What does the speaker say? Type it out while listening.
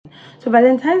So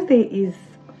Valentine's Day is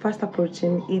fast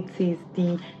approaching. It is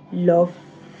the love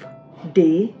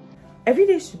day. Every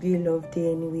day should be a love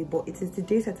day anyway, but it is the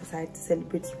day set aside to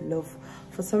celebrate love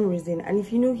for some reason. And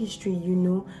if you know history, you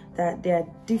know that there are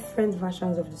different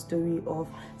versions of the story of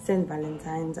Saint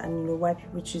Valentine's, and you know why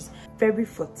people choose February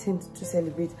 14th to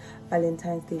celebrate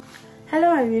Valentine's Day.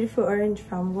 Hello my beautiful orange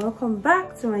fam, welcome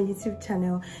back to my YouTube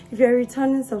channel. If you're a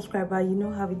returning subscriber, you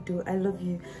know how we do. I love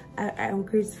you. I am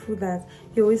grateful that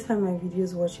you always find my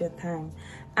videos worth your time.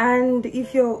 And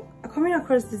if you're coming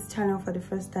across this channel for the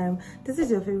first time, this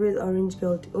is your favorite orange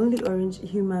girl, the only orange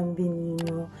human being you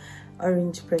know,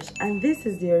 Orange Fresh, and this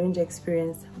is the Orange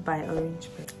Experience by Orange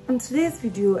Fresh. In today's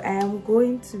video, I am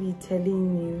going to be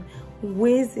telling you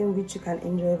ways in which you can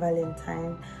enjoy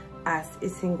Valentine as a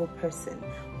single person,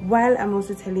 while I'm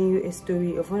also telling you a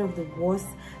story of one of the worst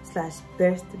 /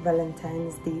 best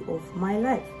Valentine's Day of my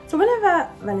life. So whenever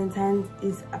Valentine's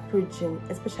is approaching,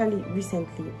 especially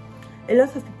recently, a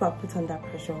lot of people are put under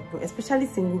pressure, especially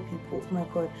single people. Oh my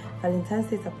god, Valentine's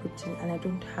Day is approaching and I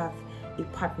don't have a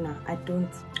partner. I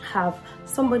don't have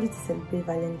somebody to celebrate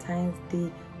Valentine's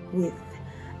Day with,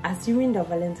 assuming that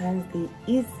Valentine's Day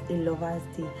is a lover's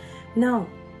day. Now,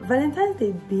 Valentine's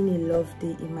Day being a love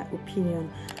day, in my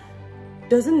opinion,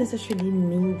 doesn't necessarily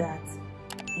mean that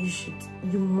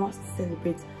you must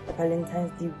celebrate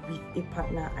Valentine's Day with a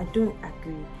partner. I don't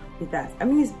agree with that. I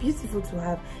mean, it's beautiful to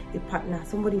have a partner,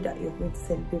 somebody that you're going to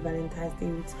celebrate Valentine's Day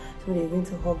with, somebody you're going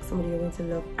to hug, somebody you're going to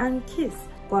love and kiss.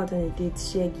 Go out on a date,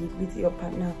 share a gift with your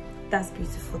partner. That's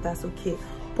beautiful, that's okay.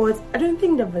 But I don't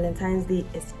think that Valentine's Day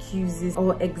excuses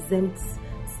or exempts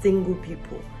single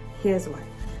people. Here's why.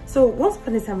 So once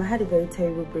upon a time, I had a very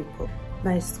terrible breakup.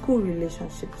 My school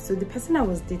relationship. So the person I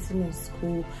was dating in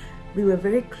school, we were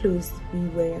very close. We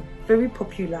were very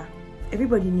popular.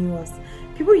 Everybody knew us.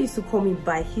 People used to call me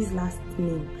by his last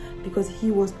name because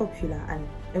he was popular and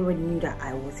everybody knew that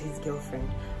I was his girlfriend.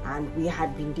 And we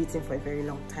had been dating for a very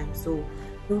long time. So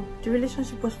you know, the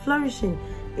relationship was flourishing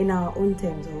in our own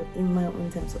terms, or in my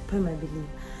own terms, per my belief.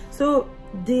 So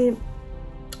the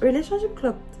relationship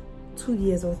clocked 2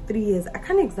 years or 3 years. I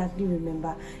can't exactly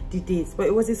remember the dates, but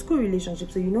it was a school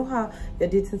relationship. So you know how you're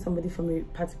dating somebody from a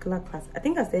particular class. I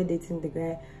think I started dating the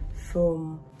guy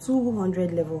from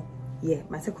 200 level, yeah,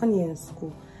 my second year in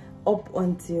school, up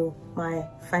until my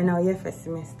final year first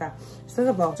semester. So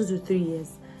that's about 2 to 3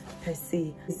 years per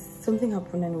se. Something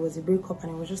happened and it was a breakup,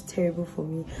 and it was just terrible for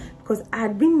me because I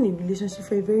had been in a relationship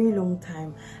for a very long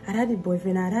time. I had a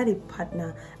boyfriend, I had a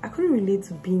partner. I couldn't relate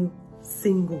to being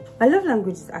single. My love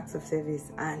language is acts of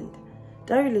service, and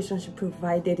that relationship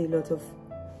provided a lot of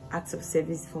acts of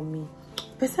service for me.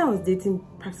 The person I was dating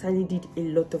practically did a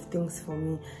lot of things for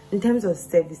me in terms of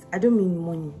service. I don't mean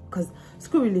money, because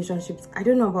school relationships, I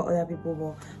don't know about other people,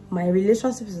 but my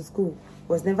relationships in school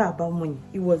was never about money.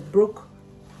 It was broke.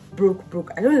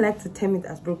 I don't like to term it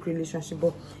as broke relationship,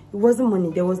 but it wasn't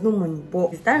money. There was no money,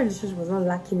 but that relationship was not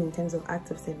lacking in terms of acts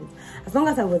of service. As long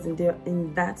as I was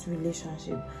in that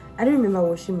relationship, I don't remember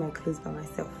washing my clothes by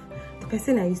myself. The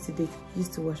person I used to date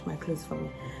used to wash my clothes for me.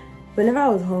 Whenever I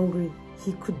was hungry,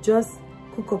 he could just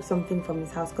cook up something from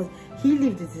his house, because he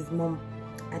lived with his mom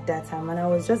at that time and I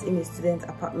was just in a student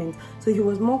apartment, so he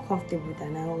was more comfortable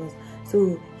than I was.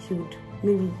 So he would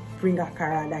maybe bring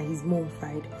akara that his mom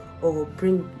fried, or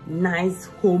bring nice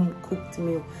home cooked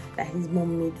meal that his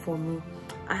mom made for me.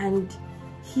 And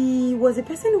he was a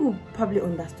person who probably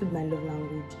understood my love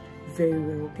language very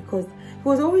well, because he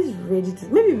was always ready to,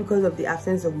 maybe because of the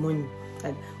absence of money,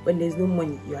 like when there's no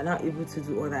money you are not able to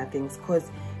do other things, because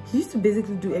he used to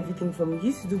basically do everything for me. He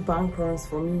used to do bank runs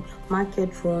for me, market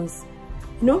runs,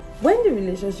 you know. When the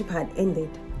relationship had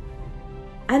ended,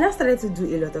 I now started to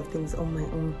do a lot of things on my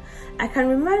own. I can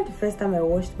remember the first time I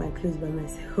washed my clothes by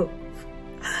myself.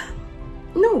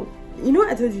 No, you know,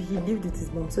 I told you he lived with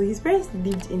his mom, so his parents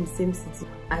lived in the same city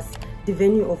as the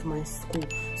venue of my school.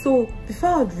 So before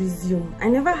I would resume, I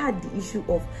never had the issue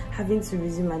of having to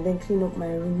resume and then clean up my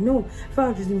room. No, before I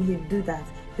would resume, he'd do that.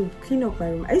 He would clean up my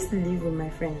room. I used to live with my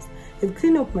friends. He'd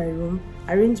clean up my room,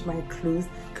 arrange my clothes,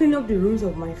 clean up the rooms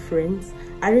of my friends,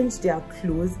 arrange their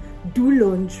clothes, do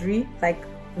laundry, like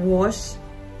wash.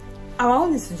 Our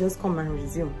own is to just come and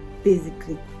resume,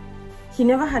 basically. He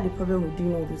never had a problem with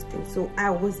doing all those things, so I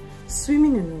was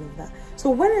swimming in all of that. So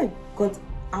when I got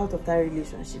out of that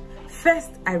relationship,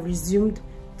 first I resumed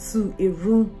to a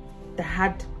room that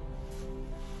had,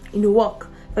 you know, work.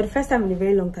 For the first time in a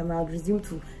very long time, I would resume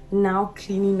to now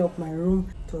cleaning up my room.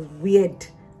 It was weird.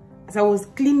 As I was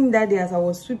cleaning that day, as I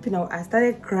was sweeping out, I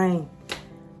started crying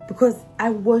because I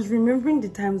was remembering the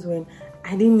times when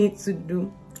I didn't need to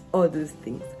do all those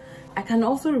things. I can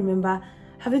also remember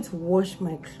having to wash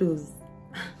my clothes.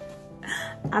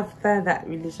 After that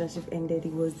relationship ended,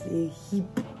 it was a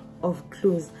heap of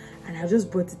clothes, and I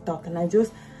just brought it out, and I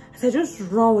just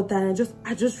ran with that, and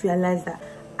I just realized that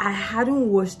I hadn't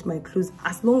washed my clothes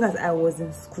as long as I was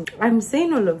in school. I'm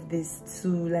saying all of this to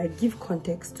like give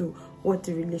context to what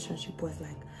the relationship was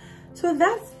like. So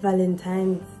that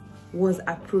Valentine's was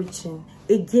approaching.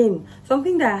 Again,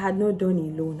 something that I had not done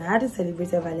alone. I hadn't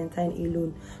celebrated Valentine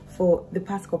alone for the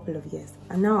past couple of years,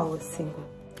 and now I was single.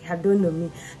 It had dawned on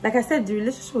me. Like I said, the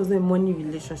relationship was not a money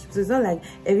relationship, so it's not like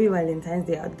every Valentine's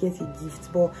Day I'd get a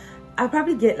gift, but I'll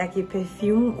probably get like a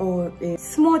perfume or a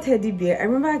small teddy bear. I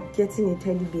remember getting a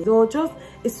teddy bear or just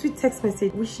a sweet text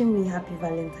message wishing me happy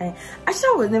Valentine. Actually,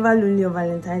 I was never lonely on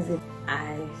Valentine's Day.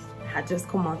 I had just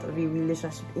come out of a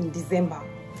relationship in December.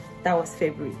 That was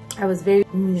February. I was very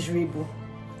miserable,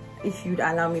 if you'd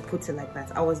allow me put it like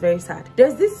that. I was very sad.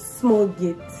 There's this small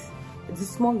gate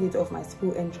of my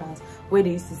school entrance where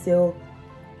they used to sell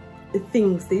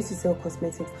things. They used to sell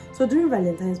cosmetics. So during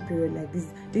Valentine's period like this,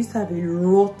 they used to have a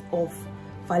lot of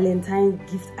Valentine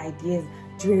gift ideas,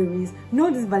 jewelries. You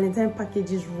know, these Valentine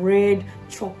packages, red,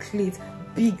 chocolate,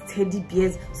 big teddy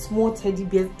bears, small teddy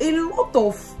bears, a lot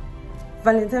of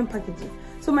Valentine packages.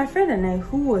 So my friend and I,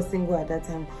 who was single at that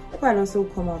time, who had also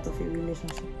come out of a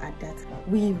relationship at that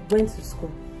time, we went to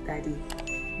school that day.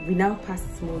 We now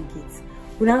passed small gates.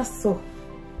 We now saw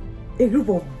a group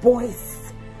of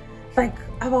boys, like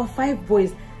about 5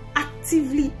 boys,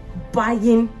 actively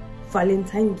buying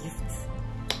Valentine gifts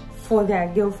for their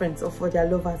girlfriends or for their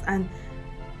lovers. And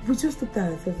we just looked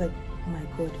at ourselves like, oh my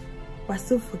God, we're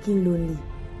so fucking lonely.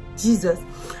 Jesus.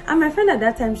 And my friend at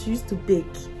that time, she used to bake.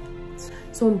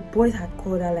 Some boys had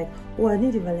called her like, oh, I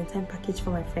need a Valentine package for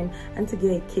my friend and to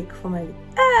get a cake for my...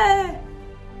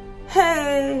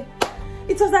 Hey!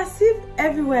 It was as if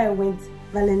everywhere I went,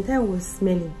 Valentine was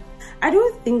smelling. I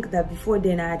don't think that before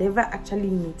then I had ever actually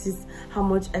noticed how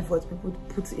much effort people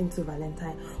put into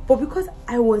Valentine. But because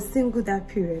I was single that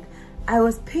period, I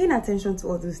was paying attention to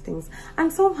all those things.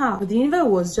 And somehow, the universe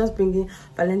was just bringing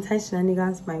Valentine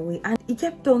shenanigans my way. And it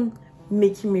kept on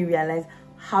making me realize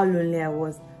how lonely I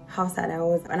was, how sad I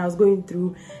was, and I was going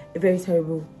through a very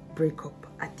terrible breakup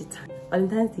at the time.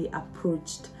 Valentine's Day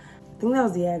approached. I think that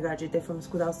was the year I graduated from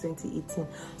school. That was 2018.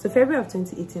 So February of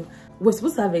 2018, we're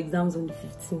supposed to have exams on the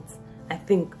 15th, I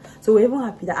think. So we're even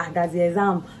happy that that's the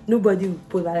exam. Nobody will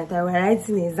put Valentine. We're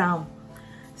writing the exam.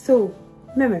 So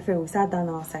me and my friend, we sat down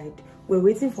outside. We're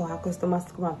waiting for our customers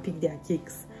to come and pick their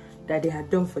cakes that they had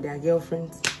done for their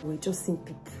girlfriends. We're just seeing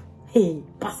people, hey,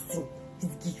 passing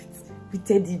with gifts, with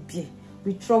teddy bear,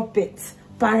 with trumpets,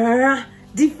 parara,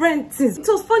 different things. It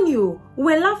was funny, we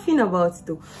were laughing about it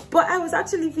though, but I was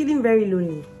actually feeling very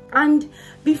lonely. And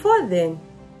before then,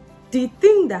 the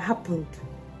thing that happened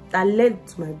that led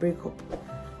to my breakup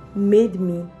made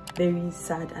me very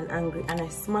sad and angry, and I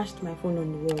smashed my phone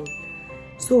on the wall.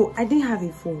 So I didn't have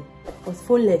a phone. I was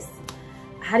phoneless.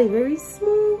 I had a very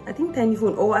small, I think tiny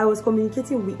phone, or I was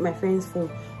communicating with my friend's phone,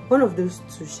 one of those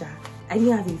two. I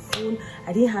didn't have a phone,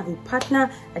 I didn't have a partner,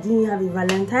 I didn't have a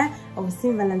Valentine. I was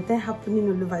seeing Valentine happening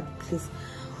all over the place.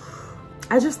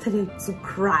 I just started to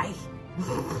cry.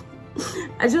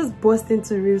 I just burst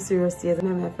into real serious tears, and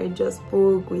then my friend just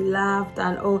spoke, we laughed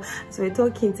and all. So we're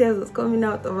talking, tears was coming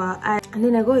out of our eyes. And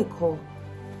then I got a call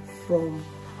from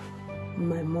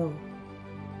my mom.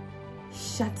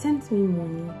 She had sent me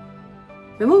money.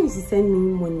 My mom used to send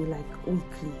me money like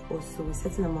weekly or so, a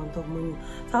certain amount of money.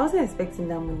 So I wasn't expecting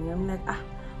that money. I'm like,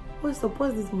 what's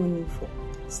this money for?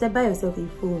 She said, buy yourself a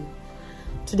phone.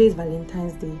 Today's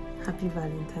Valentine's Day. Happy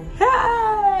Valentine.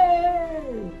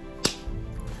 Hey!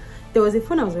 There was a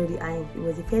phone I was already eyeing. It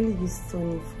was a fairly used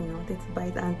Sony phone. I wanted to buy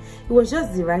it, and it was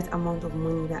just the right amount of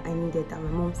money that I needed that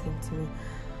my mom sent to me.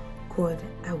 God,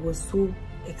 I was so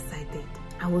excited.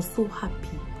 I was so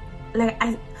happy. Like,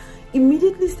 I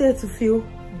immediately started to feel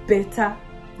better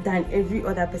than every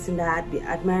other person that I had been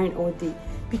admiring all day,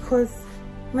 because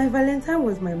my Valentine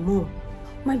was my mom.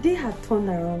 My day had turned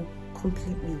around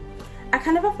completely. I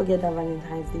can never forget that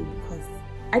Valentine's Day, because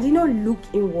I did not look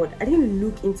inward. I didn't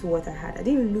look into what I had. I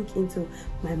didn't look into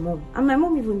my mom. And my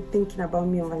mom even thinking about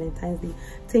me on Valentine's Day,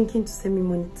 thinking to send me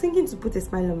money, thinking to put a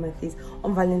smile on my face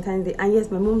on Valentine's Day. And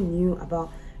yes, my mom knew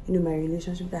about, you know, my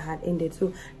relationship that had ended.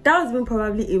 So that was been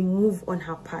probably a move on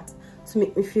her part to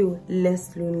make me feel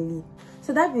less lonely.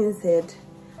 So that being said,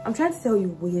 I'm trying to tell you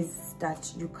ways that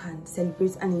you can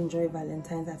celebrate and enjoy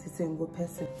Valentine's as a single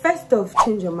person. First off,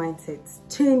 change your mindset.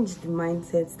 Change the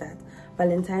mindset that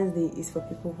Valentine's Day is for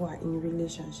people who are in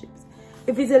relationships.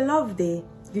 If it's a love day,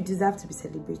 you deserve to be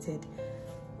celebrated.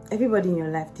 Everybody in your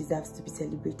life deserves to be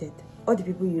celebrated. All the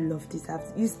people you love deserve.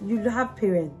 You have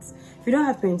parents. If you don't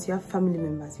have parents, you have family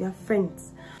members, you have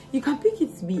friends. You can pick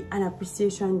it to be an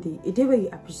appreciation day, a day where you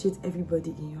appreciate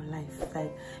everybody in your life,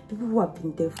 like people who have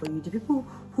been there for you, the people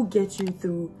who get you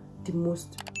through the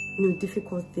most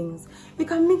difficult things. You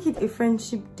can make it a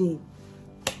friendship day.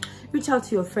 Reach out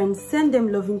to your friends, send them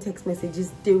loving text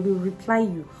messages. They will reply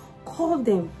you. Call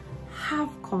them, have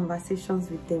conversations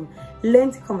with them,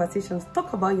 lengthy conversations,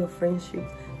 talk about your friendship,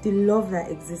 the love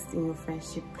that exists in your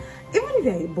friendship. Even if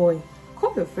you're a boy,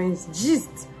 call your friends,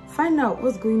 gist, find out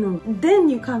what's going on. Then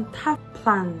you can have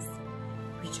plans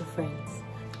with your friends.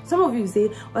 Some of you say,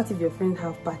 what if your friends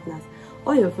have partners?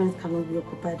 All your friends cannot be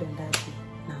occupied on that day.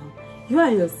 Now, you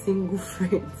are your single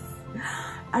friends.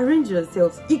 Arrange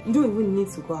yourselves. You don't even need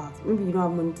to go out. Maybe you don't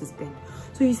have money to spend.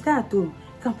 So you stay at home.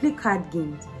 You can play card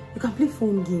games. You can play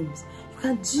phone games. You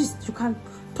can gist. You can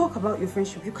talk about your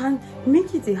friendship. You can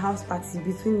make it a house party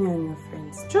between you and your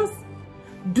friends. Just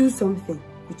do something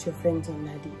with your friends on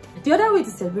that day. The other way to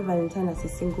celebrate Valentine as a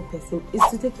single person is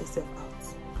to take yourself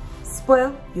out.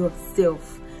 Spoil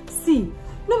yourself. See,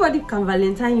 nobody can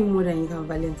Valentine you more than you can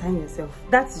Valentine yourself.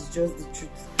 That is just the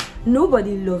truth.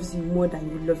 Nobody loves you more than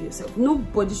you love yourself.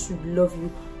 Nobody should love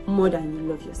you more than you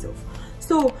love yourself.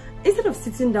 So instead of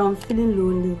sitting down feeling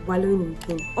lonely, wallowing in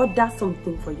pain, order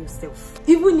something for yourself.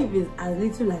 Even if it's as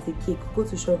little as a cake, go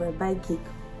to shop and buy cake.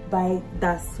 Buy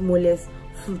that smallest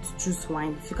fruit juice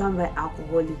wine. If you can't buy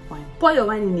alcoholic wine, pour your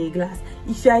wine in a glass.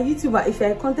 If you're a YouTuber, if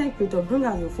you're a content creator, bring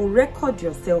out your phone, record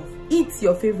yourself, eat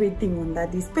your favorite thing on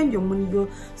that day, spend your money, your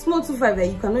small 2-5 that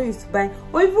you cannot use to buy,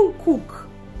 or even cook.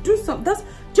 Do some.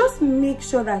 Just make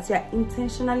sure that you're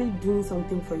intentionally doing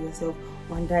something for yourself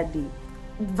on that day.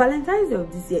 Valentine's Day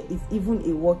of this year is even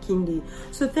a working day,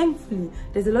 so thankfully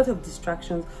there's a lot of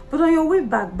distractions. But on your way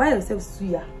back, buy yourself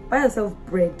suya, buy yourself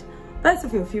bread, buy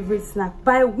yourself your favorite snack.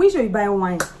 Make sure you buy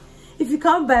wine. If you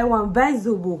can't buy one, buy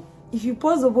zobo. If you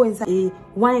pour zobo inside a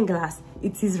wine glass,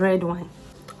 it is red wine.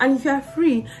 And if you are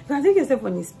free, you can take yourself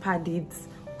on a spa date.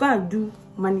 Go and do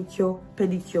manicure,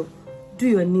 pedicure, do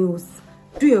your nails,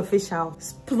 do your facial,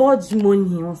 splurge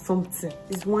money on something.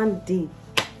 It's one day.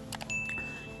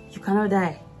 You cannot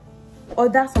die.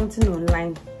 Order something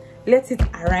online. Let it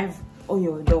arrive on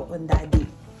your door on that day.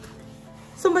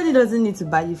 Somebody doesn't need to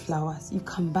buy you flowers. You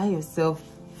can buy yourself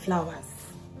flowers.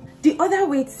 The other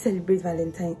way to celebrate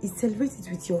Valentine is celebrate it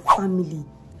with your family.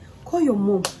 Call your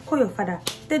mom, call your father,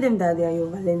 tell them that they are your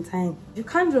Valentine. You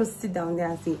can't just sit down there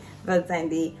and say, Valentine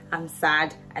Day, I'm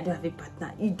sad, I don't have a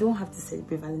partner. You don't have to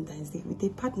celebrate Valentine's Day with a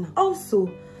partner.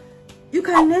 Also, you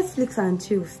can Netflix and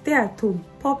chill, stay at home,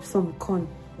 pop some corn.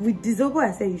 With the zobo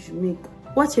I said you should make,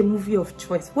 watch a movie of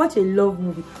choice, watch a love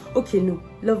movie. Okay, no,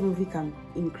 love movie can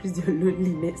increase your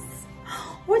loneliness.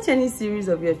 Watch any series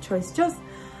of your choice. Just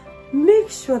make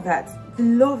sure that the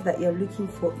love that you're looking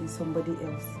for in somebody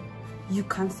else, you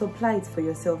can supply it for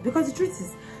yourself. Because the truth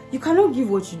is, you cannot give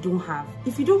what you don't have.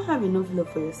 If you don't have enough love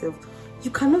for yourself,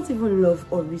 you cannot even love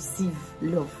or receive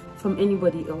love from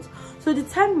anybody else. So the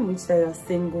time in which that you're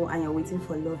single and you're waiting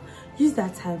for love, use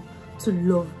that time to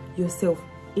love yourself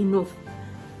enough.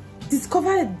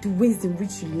 Discover the ways in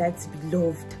which you like to be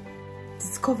loved.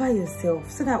 Discover yourself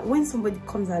so that when somebody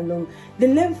comes along,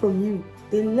 they learn from you.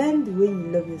 They learn the way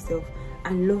you love yourself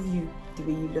and love you the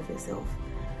way you love yourself.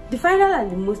 The final and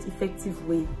the most effective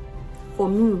way for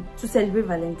me to celebrate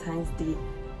Valentine's Day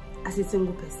as a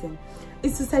single person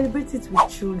is to celebrate it with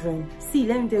children. See,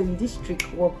 let me tell you, this trick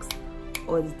works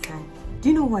all the time. Do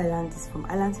you know who I learned this from?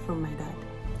 I learned it from my dad.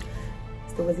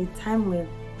 So there was a time where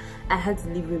I had to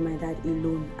live with my dad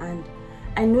alone, and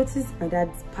I noticed my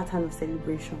dad's pattern of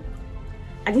celebration.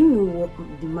 I didn't know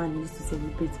what the man used to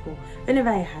celebrate, but whenever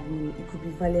I had money, it could be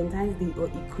Valentine's Day, or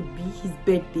it could be his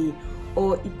birthday,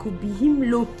 or it could be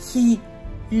him low-key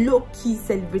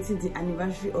celebrating the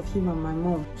anniversary of him and my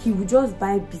mom. He would just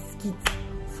buy biscuits,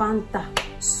 Fanta,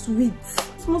 sweets,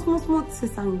 small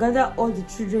things, and gather all the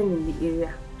children in the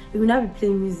area. He will not be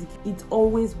playing music. It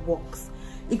always works.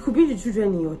 It could be the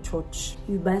children in your church.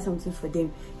 You buy something for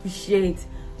them, you share it.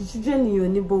 The children in your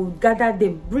neighborhood, gather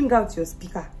them, bring out your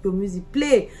speaker, your music,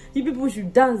 play. You people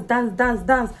should dance.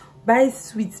 Buy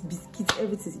sweets, biscuits,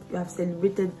 everything. You have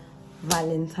celebrated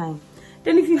Valentine.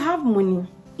 Then if you have money,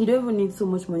 you don't even need so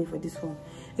much money for this one.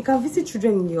 You can visit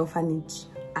children in the orphanage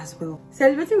as well.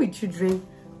 Celebrating with children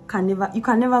you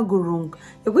can never go wrong.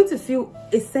 You're going to feel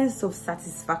a sense of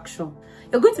satisfaction.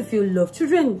 You're going to feel love.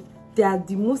 Children, they are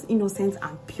the most innocent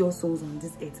and pure souls on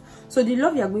this earth. So the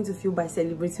love you are going to feel by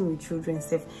celebrating with children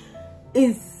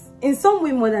is in some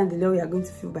way more than the love you are going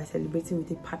to feel by celebrating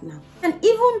with a partner. And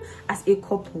even as a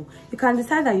couple, you can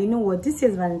decide that, you know what, this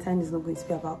year's Valentine is not going to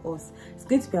be about us. It's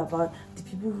going to be about the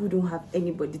people who don't have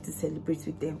anybody to celebrate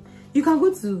with them. You can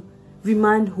go to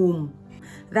remand home.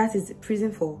 That is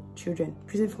prison for children,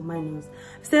 prison for minors.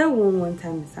 I've said one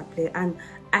time, Mr. Play, and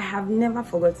I have never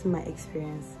forgotten my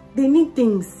experience. They need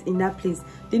things in that place.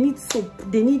 They need soap,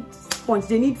 they need sponge,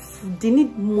 they need food, they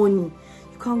need money.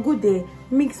 You can go there,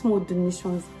 make small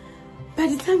donations. By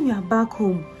the time you are back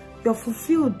home, you're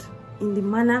fulfilled in the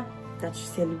manner that you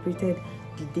celebrated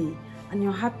the day, and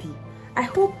you're happy. I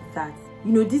hope that,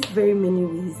 you know, these very many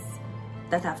ways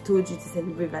that I've told you to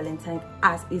celebrate Valentine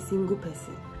as a single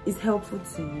person is helpful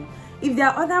to you. If there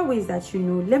are other ways that you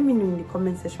know, let me know in the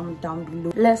comment section down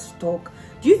below. Let's talk.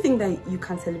 Do you think that you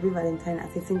can celebrate Valentine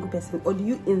as a single person, or do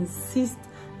you insist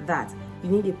that you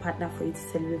need a partner for you to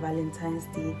celebrate Valentine's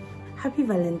Day? Happy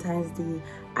Valentine's Day.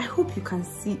 I hope you can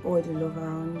see all the love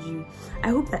around you. I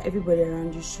hope that everybody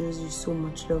around you shows you so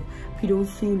much love. If you don't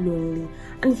feel lonely,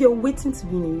 and if you're waiting to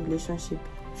be in a relationship,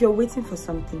 if you're waiting for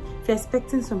something, if you're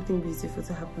expecting something beautiful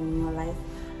to happen in your life,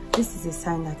 this is a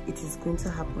sign that it is going to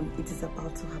happen. It is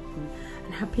about to happen,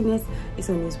 and happiness is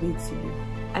on its way to you.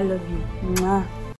 I love you. Mwah.